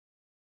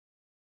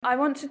I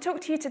want to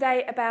talk to you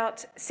today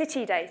about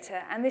city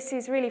data, and this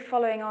is really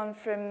following on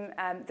from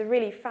the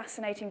really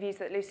fascinating views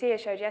that Lucia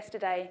showed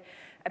yesterday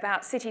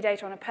about city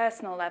data on a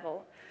personal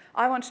level.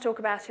 I want to talk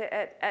about it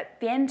at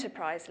the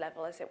enterprise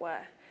level, as it were.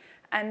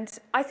 And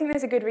I think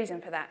there's a good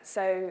reason for that.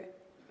 So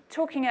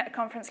talking at a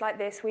conference like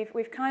this,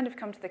 we've kind of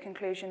come to the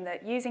conclusion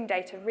that using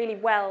data really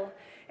well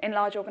in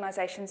large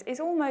organizations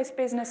is almost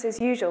business as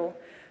usual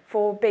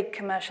for big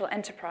commercial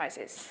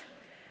enterprises.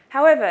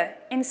 However,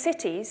 in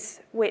cities,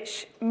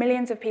 which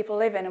millions of people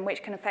live in and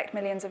which can affect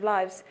millions of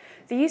lives,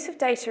 the use of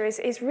data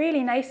is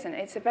really nascent.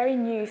 It's a very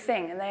new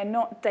thing, and they are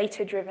not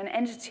data-driven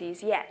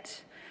entities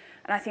yet.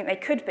 And I think they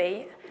could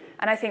be,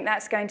 and I think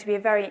that's going to be a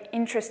very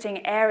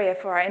interesting area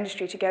for our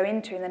industry to go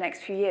into in the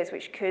next few years,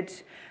 which could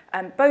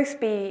both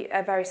be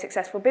a very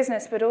successful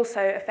business, but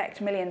also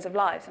affect millions of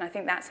lives. And I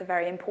think that's a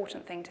very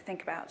important thing to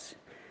think about.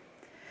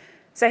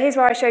 So here's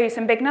where I show you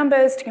some big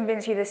numbers to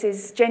convince you this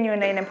is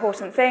genuinely an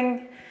important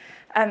thing.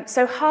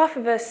 So half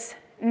of us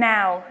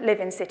now live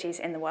in cities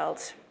in the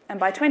world. And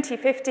by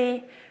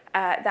 2050,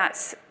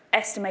 that's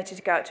estimated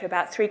to go up to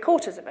about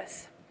 3/4 of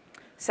us.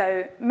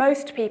 So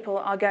most people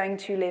are going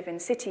to live in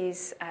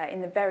cities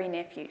in the very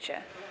near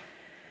future.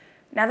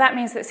 Now that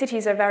means that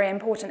cities are very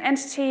important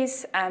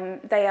entities.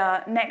 They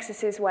are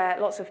nexuses where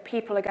lots of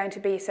people are going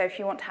to be. So if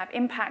you want to have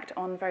impact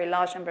on a very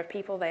large number of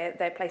people,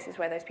 they're places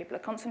where those people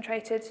are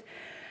concentrated.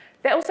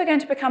 They're also going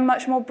to become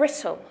much more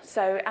brittle.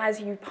 So as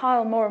you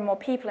pile more and more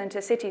people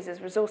into cities, as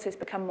resources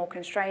become more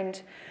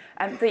constrained,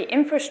 the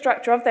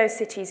infrastructure of those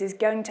cities is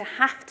going to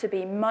have to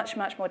be much,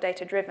 much more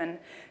data-driven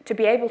to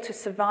be able to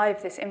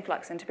survive this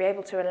influx and to be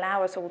able to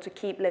allow us all to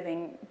keep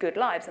living good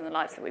lives and the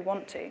lives that we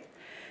want to.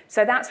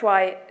 So that's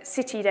why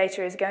city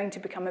data is going to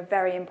become a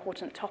very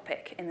important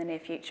topic in the near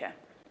future.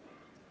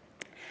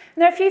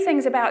 And there are a few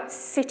things about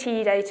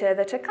city data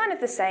that are kind of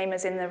the same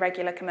as in the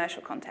regular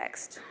commercial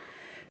context.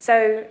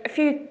 So a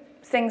few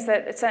things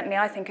that certainly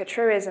I think are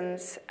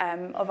truisms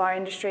of our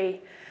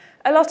industry.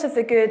 A lot of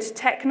the good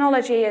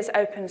technology is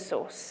open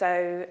source.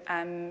 So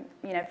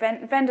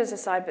vendors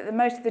aside, but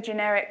most of the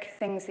generic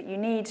things that you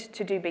need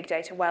to do big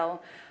data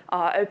well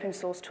are open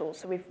source tools.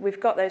 So we've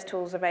got those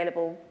tools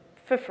available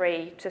for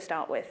free to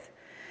start with.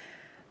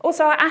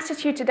 Also, our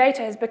attitude to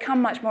data has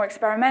become much more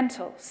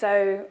experimental.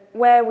 So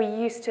where we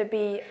used to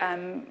be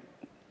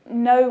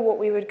know what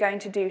we were going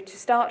to do to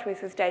start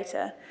with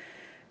data,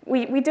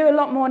 we do a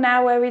lot more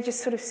now where we just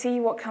sort of see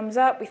what comes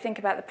up. We think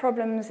about the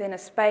problems in a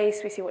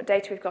space. We see what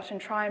data we've got and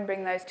try and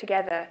bring those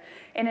together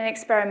in an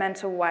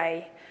experimental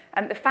way.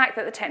 And the fact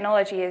that the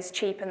technology is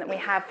cheap and that we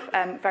have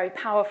very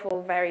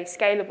powerful, very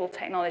scalable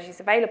technologies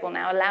available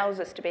now allows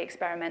us to be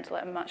experimental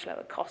at a much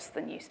lower cost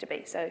than used to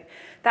be. So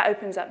that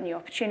opens up new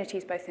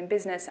opportunities both in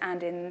business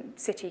and in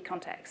city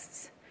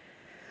contexts.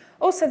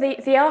 Also,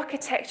 the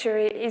architecture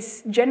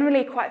is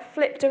generally quite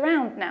flipped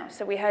around now.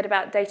 So we heard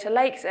about data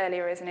lakes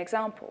earlier as an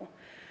example.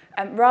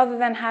 Rather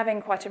than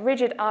having quite a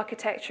rigid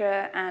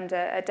architecture and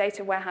a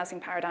data warehousing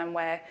paradigm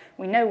where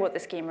we know what the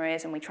schema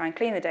is and we try and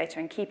clean the data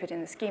and keep it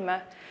in the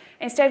schema,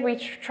 instead we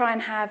try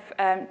and have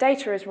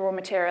data as raw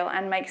material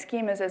and make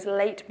schemas as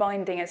late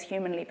binding as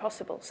humanly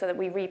possible so that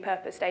we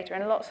repurpose data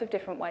in lots of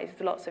different ways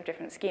with lots of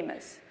different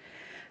schemas.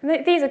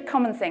 And these are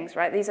common things,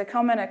 right? These are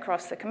common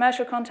across the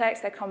commercial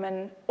context. They're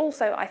common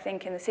also, I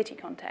think, in the city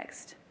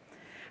context.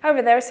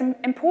 However, there are some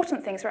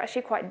important things that are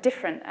actually quite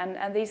different,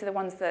 and these are the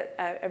ones that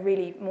are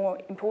really more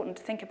important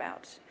to think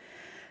about.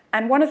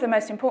 And one of the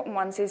most important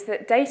ones is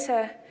that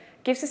data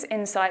gives us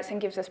insights and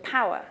gives us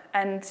power.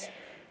 And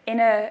in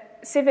a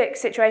civic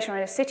situation or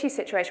in a city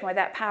situation where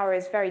that power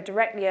is very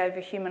directly over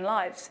human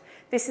lives,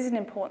 this is an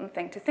important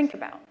thing to think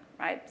about,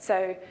 right?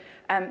 So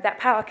that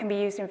power can be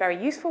used in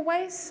very useful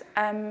ways.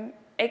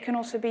 It can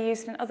also be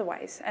used in other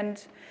ways.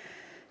 And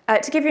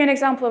to give you an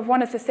example of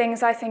one of the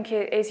things I think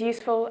is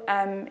useful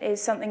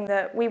is something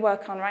that we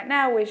work on right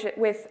now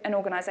with an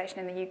organisation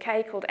in the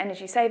UK called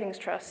Energy Savings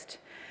Trust.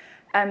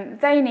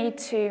 They need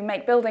to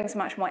make buildings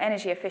much more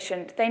energy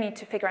efficient. They need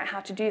to figure out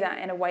how to do that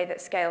in a way that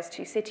scales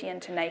to city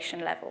and to nation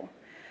level.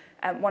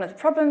 One of the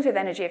problems with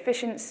energy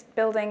efficient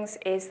buildings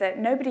is that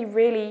nobody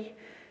really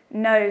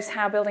knows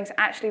how buildings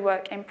actually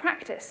work in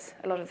practice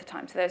a lot of the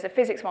time. So there's a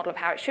physics model of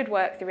how it should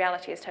work. The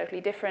reality is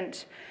totally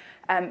different.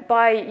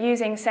 By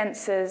using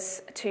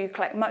sensors to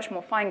collect much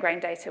more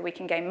fine-grained data, we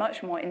can gain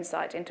much more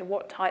insight into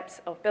what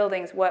types of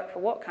buildings work for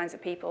what kinds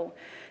of people.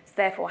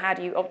 Therefore, how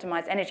do you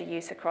optimize energy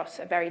use across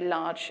a very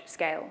large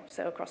scale,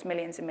 so across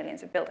millions and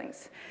millions of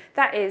buildings?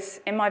 That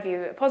is, in my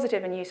view, a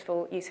positive and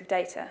useful use of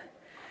data.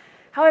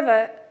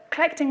 However,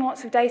 collecting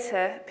lots of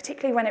data,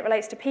 particularly when it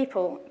relates to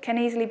people, can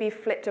easily be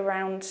flipped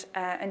around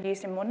and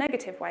used in more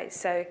negative ways.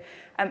 So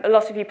a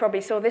lot of you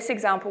probably saw this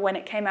example when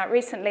it came out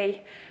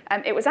recently.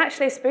 It was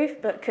actually a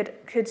spoof, but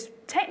could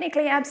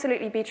technically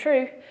absolutely be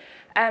true.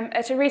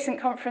 At a recent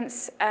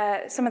conference,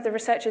 some of the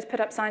researchers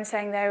put up signs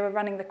saying they were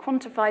running the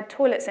Quantified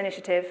toilets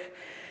initiative,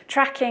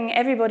 tracking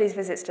everybody's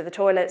visits to the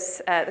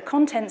toilets, the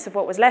contents of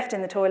what was left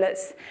in the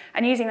toilets,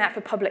 and using that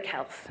for public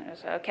health. And I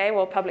was, okay,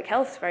 well, public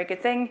health is a very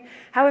good thing.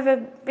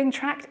 However, being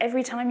tracked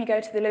every time you go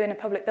to the loo in a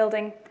public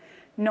building,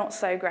 not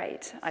so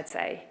great, I'd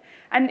say.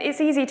 And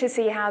it's easy to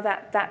see how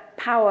that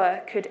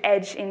power could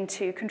edge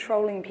into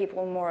controlling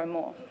people more and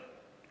more.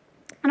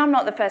 And I'm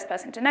not the first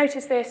person to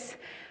notice this.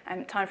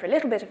 Time for a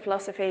little bit of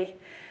philosophy.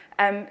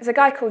 There's a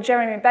guy called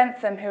Jeremy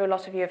Bentham, who a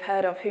lot of you have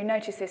heard of, who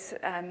noticed this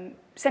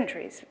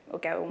centuries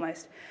ago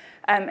almost.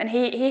 And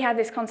he had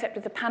this concept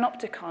of the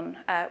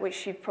Panopticon,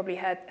 which you've probably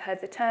heard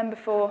the term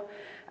before.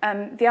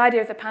 The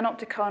idea of the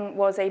Panopticon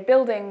was a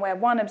building where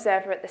one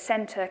observer at the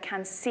center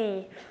can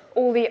see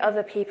all the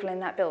other people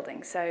in that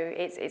building. So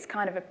it's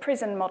kind of a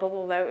prison model,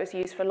 although it was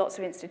used for lots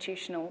of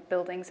institutional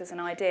buildings as an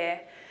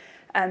idea.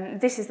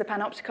 This is the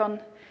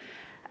Panopticon.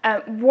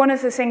 One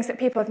of the things that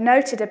people have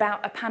noted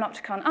about a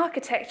Panopticon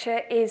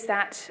architecture is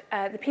that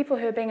the people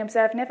who are being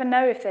observed never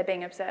know if they're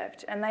being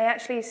observed, and they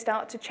actually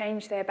start to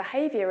change their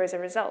behavior as a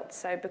result.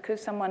 So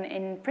because someone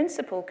in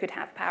principle could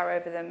have power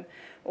over them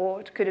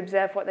or could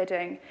observe what they're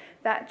doing,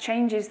 that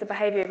changes the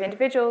behavior of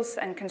individuals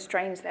and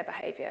constrains their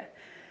behavior.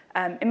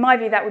 In my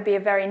view, that would be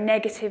a very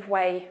negative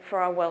way for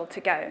our world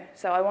to go.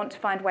 So I want to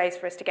find ways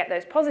for us to get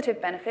those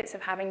positive benefits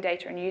of having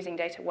data and using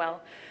data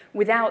well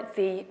without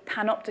the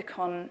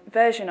Panopticon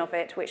version of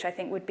it, which I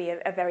think would be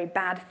a very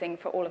bad thing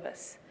for all of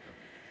us.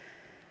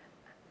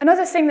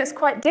 Another thing that's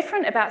quite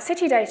different about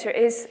city data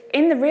is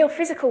in the real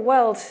physical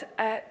world,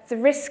 the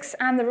risks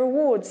and the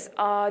rewards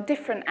are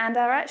different and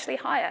are actually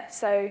higher.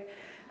 So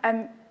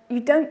you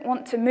don't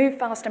want to move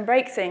fast and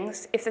break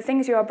things if the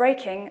things you are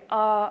breaking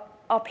are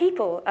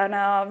people and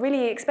are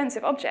really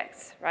expensive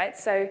objects, right?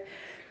 So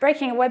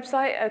breaking a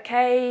website,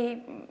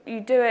 okay,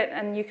 you do it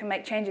and you can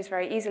make changes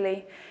very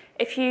easily.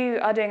 If you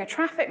are doing a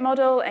traffic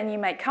model and you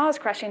make cars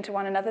crash into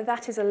one another,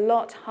 that is a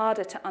lot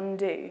harder to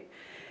undo.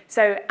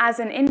 So as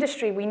an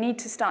industry, we need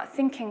to start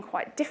thinking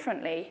quite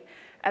differently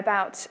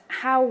about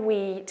how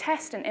we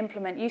test and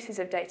implement uses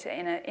of data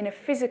in a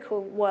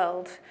physical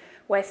world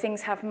where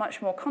things have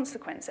much more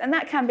consequence. And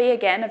that can be,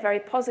 again, a very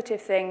positive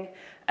thing,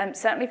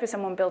 certainly for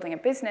someone building a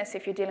business.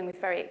 If you're dealing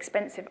with very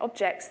expensive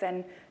objects,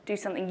 then do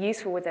something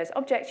useful with those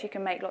objects, you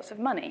can make lots of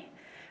money.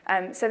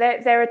 So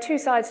there are two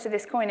sides to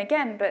this coin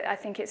again, but I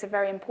think it's a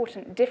very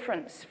important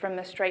difference from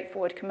the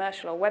straightforward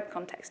commercial or web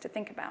context to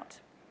think about.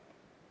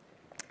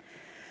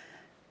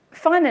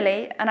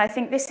 Finally, and I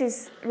think this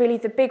is really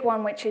the big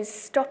one, which is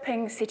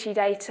stopping city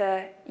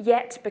data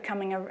yet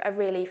becoming a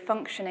really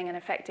functioning and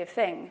effective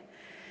thing,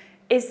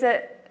 is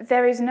that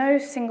there is no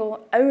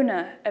single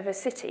owner of a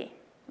city,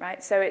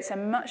 right? So it's a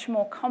much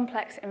more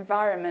complex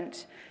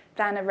environment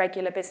than a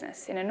regular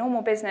business. In a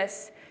normal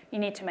business, you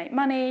need to make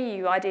money,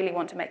 you ideally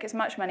want to make as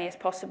much money as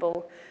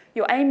possible.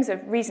 Your aims are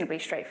reasonably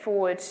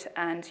straightforward,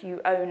 and you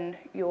own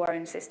your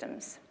own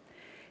systems.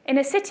 In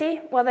a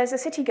city, well, there's a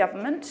city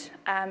government.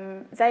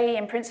 They,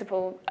 in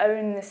principle,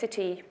 own the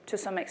city to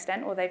some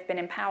extent, or they've been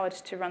empowered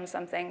to run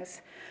some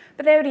things.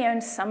 But they only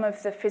own some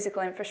of the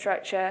physical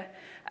infrastructure,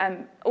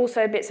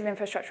 also bits of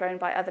infrastructure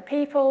owned by other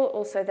people.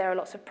 Also, there are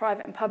lots of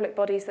private and public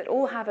bodies that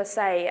all have a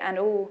say and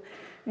all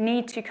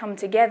need to come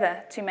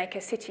together to make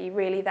a city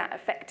really that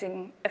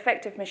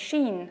effective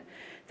machine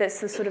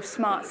that's the sort of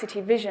smart city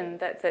vision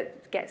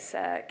that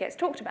gets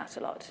talked about a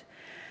lot.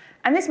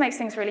 And this makes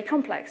things really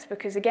complex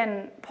because,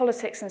 again,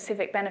 politics and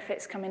civic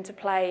benefits come into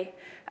play.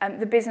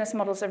 The business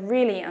models are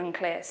really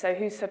unclear. So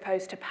who's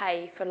supposed to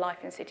pay for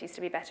life in cities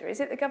to be better?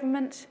 Is it the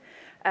government?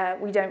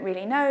 We don't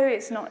really know.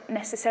 It's not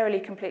necessarily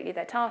completely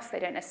their task. They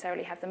don't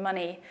necessarily have the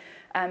money.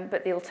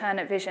 But the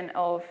alternate vision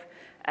of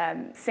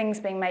things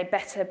being made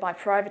better by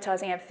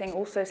privatizing everything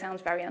also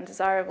sounds very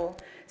undesirable.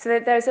 So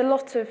there's a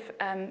lot of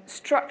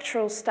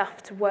structural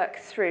stuff to work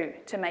through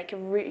to make a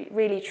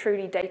really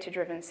truly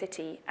data-driven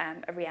city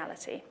a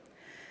reality.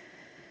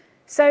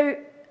 So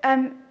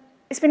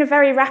it's been a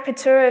very rapid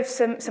tour of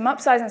some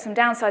upsides and some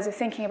downsides of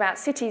thinking about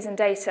cities and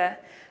data.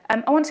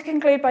 I want to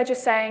conclude by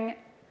just saying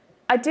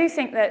I do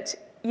think that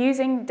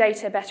using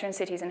data better in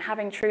cities and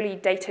having truly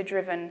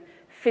data-driven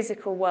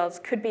physical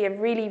worlds could be a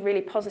really, really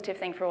positive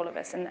thing for all of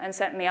us. And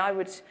certainly I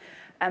would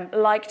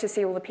like to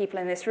see all the people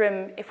in this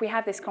room, if we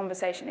have this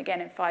conversation again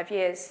in 5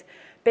 years,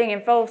 being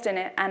involved in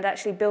it and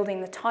actually building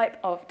the type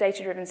of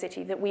data-driven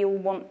city that we all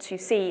want to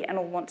see and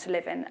all want to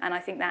live in. And I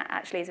think that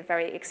actually is a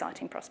very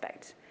exciting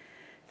prospect.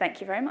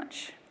 Thank you very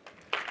much.